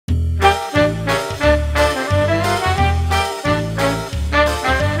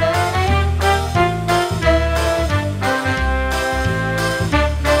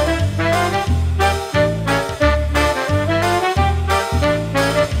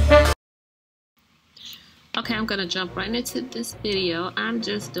I'm gonna jump right into this video. I'm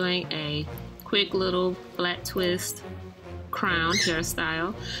just doing a quick little flat twist crown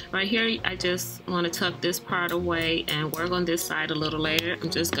hairstyle. Right here, I just want to tuck this part away and work on this side a little later.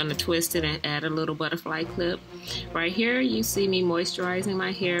 I'm just going to twist it and add a little butterfly clip. Right here, you see me moisturizing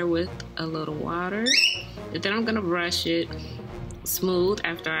my hair with a little water. And then I'm going to brush it smooth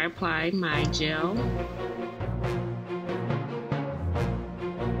after I apply my gel.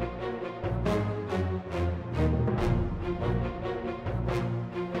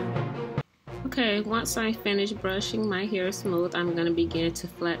 Okay, once I finish brushing my hair smooth, I'm going to begin to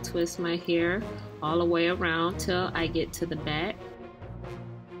flat twist my hair all the way around till I get to the back.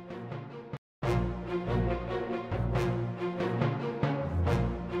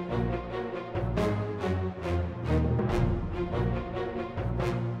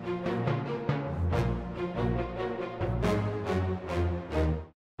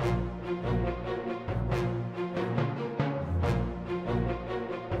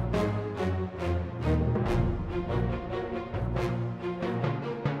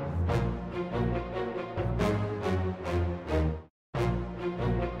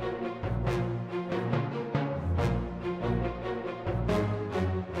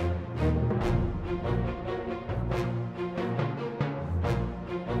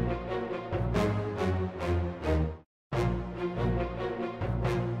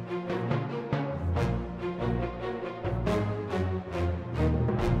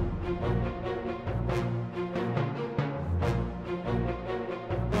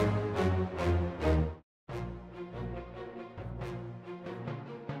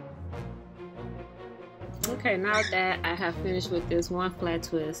 Okay, now that I have finished with this one flat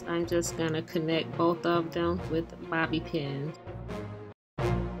twist, I'm just going to connect both of them with bobby pins.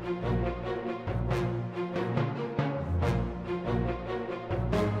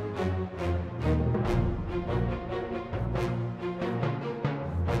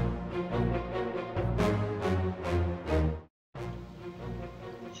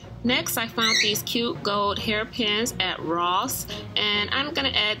 Next, I found these cute gold hairpins at Ross, and I'm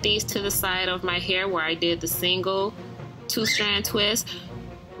going to add these to the side of my hair where I did the single 2-strand twist.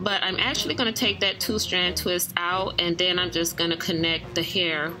 But I'm actually going to take that 2-strand twist out, and then I'm just going to connect the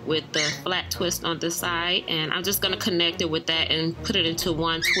hair with the flat twist on the side, and I'm just going to connect it with that and put it into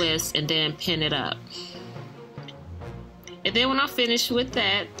one twist and then pin it up. And then when I'm finished with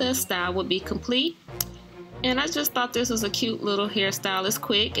that, the style will be complete. And I just thought this was a cute little hairstyle. It's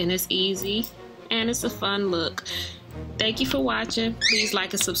quick and it's easy and it's a fun look. Thank you for watching. Please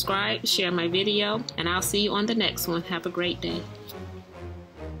like and subscribe, share my video, and I'll see you on the next one. Have a great day.